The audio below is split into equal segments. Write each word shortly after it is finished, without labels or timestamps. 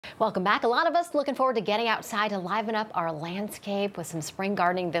Welcome back. A lot of us looking forward to getting outside to liven up our landscape with some spring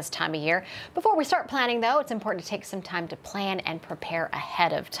gardening this time of year. Before we start planting, though, it's important to take some time to plan and prepare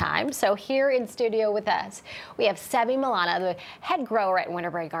ahead of time. So here in studio with us, we have Sebby Milano, the head grower at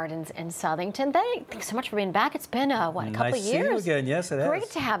Winterberry Gardens in Southington. Thanks so much for being back. It's been, what, a couple of years? Nice to see you again. Yes, it has.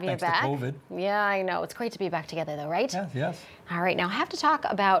 Great to have you Thanks back. to COVID. Yeah, I know. It's great to be back together, though, right? Yes, yes. All right, now I have to talk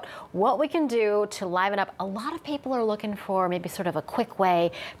about what we can do to liven up. A lot of people are looking for maybe sort of a quick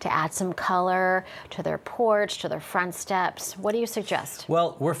way to add some color to their porch, to their front steps. What do you suggest?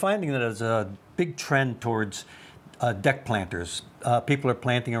 Well, we're finding that there's a big trend towards deck planters. People are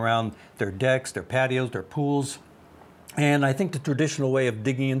planting around their decks, their patios, their pools. And I think the traditional way of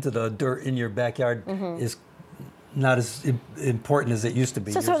digging into the dirt in your backyard is not as important as it used to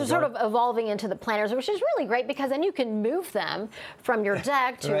be. So sort of evolving into the planters, which is really great because then you can move them from your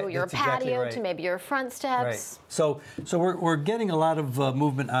deck to your patio to maybe your front steps. Right. So we're getting a lot of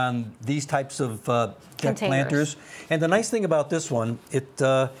movement on these types of deck planters. And the nice thing about this one,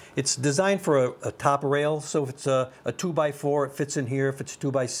 it's designed for a top rail. So if it's a 2x4, it fits in here. If it's a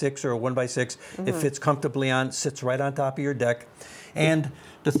 2x6 or a 1x6, it fits comfortably on, sits right on top of your deck. And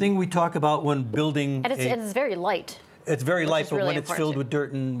the thing we talk about when building, and it's very light. It's very light, but when it's filled with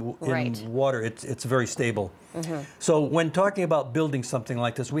dirt and water, it's very stable. So when talking about building something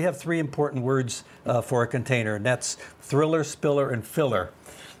like this, we have three important words for a container, and that's thriller, spiller, and filler.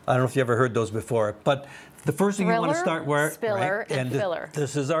 I don't know if you ever heard those before, but the first thing you want to start with, spiller, and filler.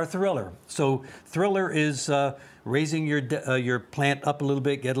 This is our thriller. So thriller is raising your plant up a little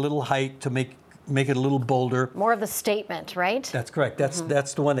bit, get a little height to make it a little bolder. More of a statement, right? That's correct.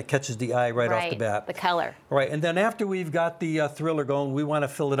 That's the one that catches the eye right off the bat. The color. Right, and then after we've got the thriller going, we want to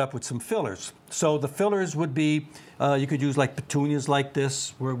fill it up with some fillers. So the fillers would be, you could use like petunias like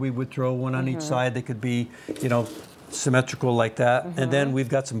this, where we would throw one on each side. They could be, symmetrical like that. And then we've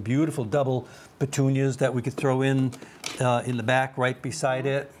got some beautiful double petunias that we could throw in the back right beside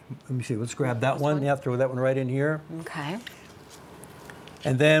it. Let me see, let's grab that one. Yeah, throw that one right in here. Okay.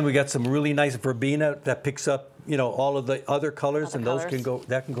 And then we got some really nice verbena that picks up, all of the other colors, and those can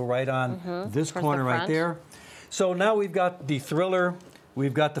go right on this corner right there. So now we've got the thriller,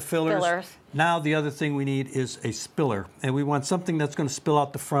 we've got the fillers. Now the other thing we need is a spiller, and we want something that's going to spill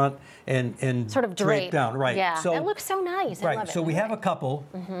out the front and sort of drape down. Right. Yeah, so, that looks so nice. I love it. So we have a couple.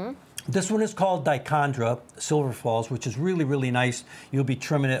 This one is called Dichondra Silver Falls, which is really, really nice. You'll be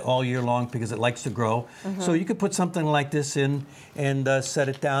trimming it all year long because it likes to grow. So you could put something like this in and set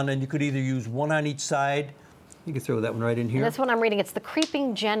it down, and you could either use one on each side. You could throw that one right in here. And this one I'm reading, it's the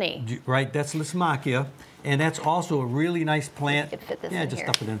Creeping Jenny. Right, that's Lismachia, and that's also a really nice plant. You could fit this in just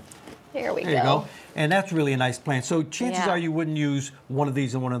stuff it in. There we go. There you go. And that's really a nice plant. So chances are you wouldn't use one of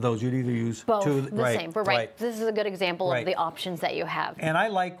these and one of those. You'd either use both two. The same. But this is a good example of the options that you have. And I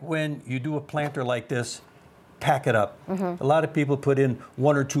like when you do a planter like this, pack it up. A lot of people put in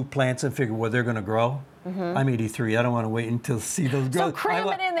one or two plants and figure where they're going to grow. I'm 83. I don't want to wait until see those grow. So cram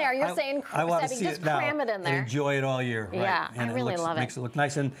it in there. You're saying, I want to Sebby, see just it now cram it in there. And enjoy it all year. Yeah, and I really love it. Makes it look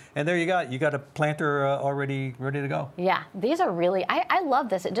nice. And there you got a planter already ready to go. Yeah, these are really, I love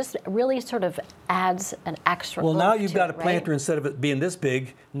this. It just really sort of adds an extra Well, now you've got a right? planter instead of it being this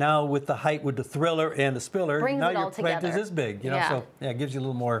big. Now with the height with the thriller and the spiller, now your planter's this big. So it gives you a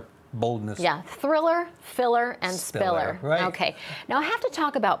little more boldness. Yeah, thriller, filler, and spiller. Right. Okay. Now I have to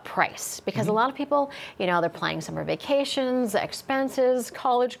talk about price because a lot of people, they're planning summer vacations, expenses,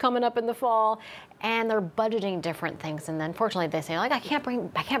 college coming up in the fall, and they're budgeting different things. And then unfortunately they say, like, I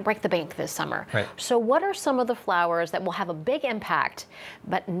can't break the bank this summer. Right. So what are some of the flowers that will have a big impact,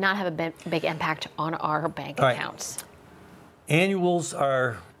 but not have a big impact on our bank accounts? Annuals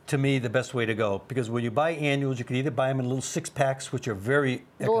are, to me, the best way to go, because when you buy annuals, you can either buy them in little 6-packs, which are very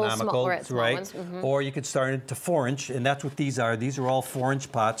economical, right? Or you could start into 4-inch, and that's what these are. These are all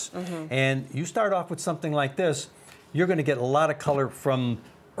 4-inch pots, and you start off with something like this, you're going to get a lot of color from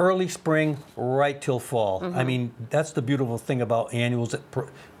early spring right till fall. I mean, that's the beautiful thing about annuals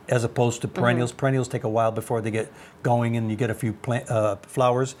as opposed to perennials. Perennials take a while before they get going, and you get a few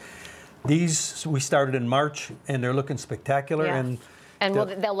flowers. These we started in March, and they're looking spectacular. And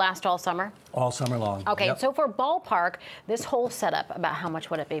they'll last all summer? All summer long. Okay, so for ballpark, this whole setup, about how much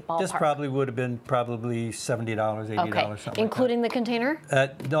would it be, ballpark? This probably would have been $70, $80, something including the container?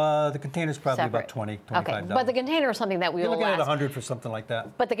 The container's probably about $20, $25. Okay, but the container is something that we will last. You're looking at $100 for something like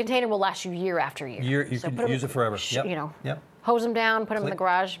that. But the container will last you year after year. You can use it forever. Hose them down, put them in the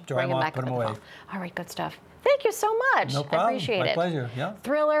garage, bring them back. Put them away. All right, good stuff. Thank you so much. No problem. I appreciate it. My pleasure. Yeah.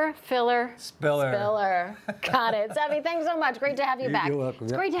 Thriller, filler, spiller. Got it. Sebby, thanks so much. Great to have you back. You're welcome.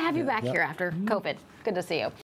 It's great to have you back here after COVID. Good to see you.